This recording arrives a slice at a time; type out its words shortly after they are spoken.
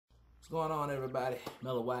going on, everybody?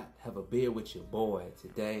 MellowOut, have a beer with your boy.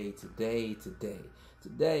 Today,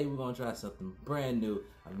 we're gonna try something brand new.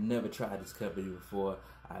 I've never tried this company before.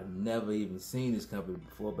 I've never even seen this company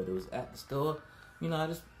before, but it was at the store. You know, I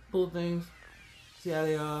just pull things, see how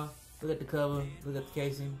they are, look at the cover, look at the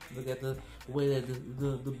casing, look at the way that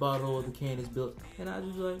the bottle or the can is built, and I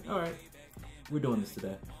just like, all right, we're doing this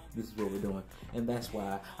today. This is what we're doing, and that's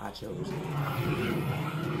why I chose it.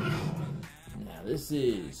 Now, this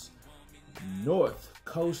is North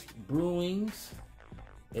Coast Brewing's.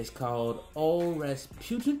 It's called Old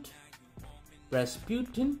Rasputin.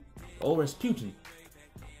 Old Rasputin.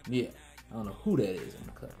 Yeah, I don't know who that is on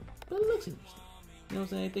the cover, but it looks interesting. You know what I'm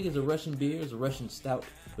saying? I think it's a Russian beer. It's a Russian stout,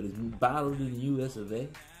 but it's bottled in the U.S. of A.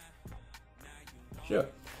 Sure.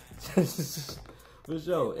 For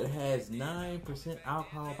sure. It has 9%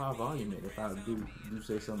 alcohol by volume in it, if I do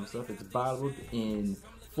say so myself. It's bottled in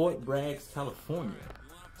Fort Bragg, California.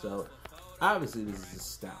 So, obviously this is a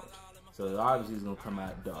stout. So, obviously it's going to come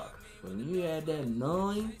out dark. When you add that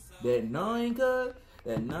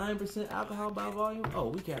 9% alcohol by volume, oh,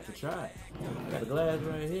 we got to try it. I got a glass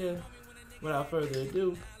right here. Without further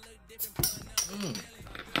ado, let's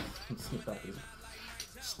see about this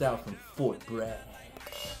stout from Fort Bragg.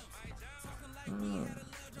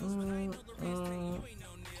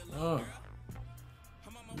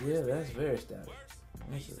 Yeah, that's very stout.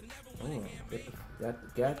 Got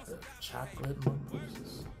the chocolate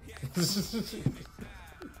mousse.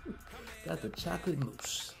 Got the chocolate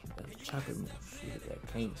mousse. Got the chocolate mousse. Look at that.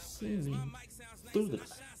 Can't see me through the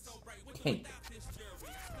glass. Can't.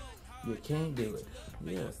 You can't do it.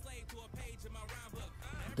 Yeah.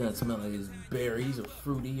 Doesn't smell like it's berries or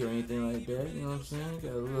fruity or anything like that. You know what I'm saying?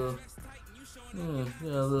 Got a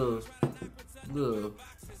little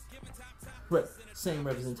same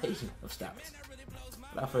representation of stouts.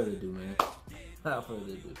 Without further ado, man. Without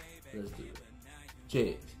further ado, let's do it.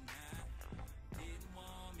 Cheers.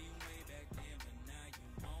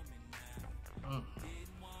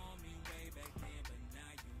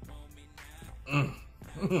 Woo.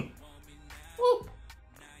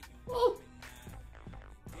 Woo. Woo.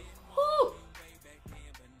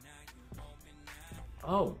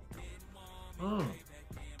 Oh.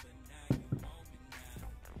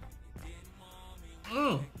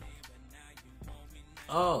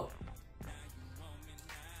 Oh.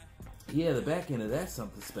 Yeah, the back end of that's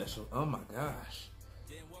something special. Oh my gosh.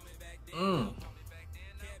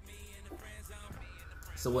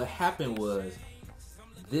 So what happened was,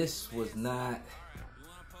 this is not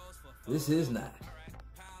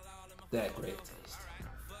that great taste.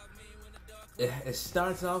 It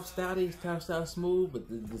starts off stouty, it starts off smooth, but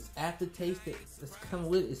this aftertaste that's coming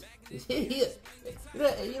with it is hit.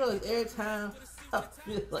 You know, every time I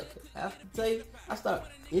feel like an aftertaste, I start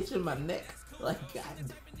itching my neck. Like, God,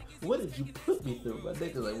 what did you put me through? My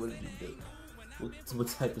neck is like, what did you do? What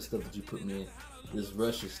type of stuff did you put me in? This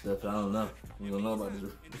Russian stuff, I don't know. You don't know about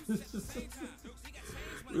this.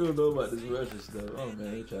 You don't know about this Russian stuff. Oh man,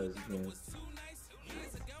 let me try this again.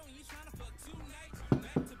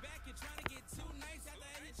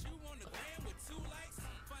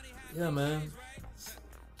 Yeah, man.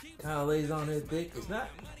 Kind of lays on there thick. It's not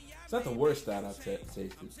the worst stout I've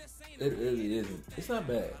tasted. It really isn't. It's not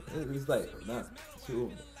bad. It's like not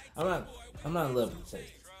too. I'm not in love with the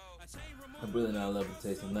taste. I'm really not in love with the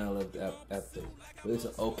taste. I'm not in love with the aftertaste. But it's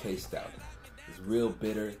an okay stout. It's real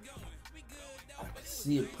bitter. I could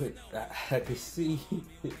see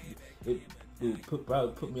it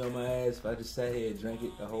probably put me on my ass if I just sat here and drank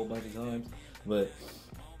it a whole bunch of times. But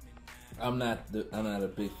I'm not a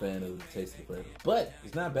big fan of the taste of the flavor. But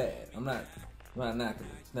it's not bad. I'm not knocking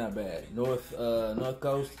it. It's not bad. North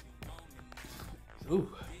Coast. Ooh,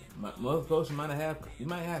 North Coast, you might have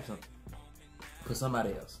something for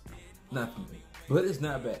somebody else, not for me. But it's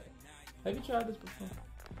not bad. Have you tried this before?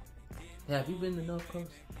 Have you been to North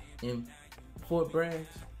Coast in Fort Bragg?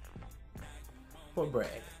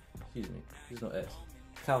 Excuse me. There's no S.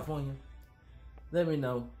 California. Let me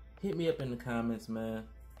know. Hit me up in the comments, man.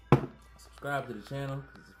 Subscribe to the channel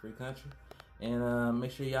because it's a free country. And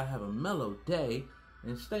make sure y'all have a mellow day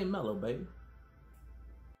and stay mellow, baby.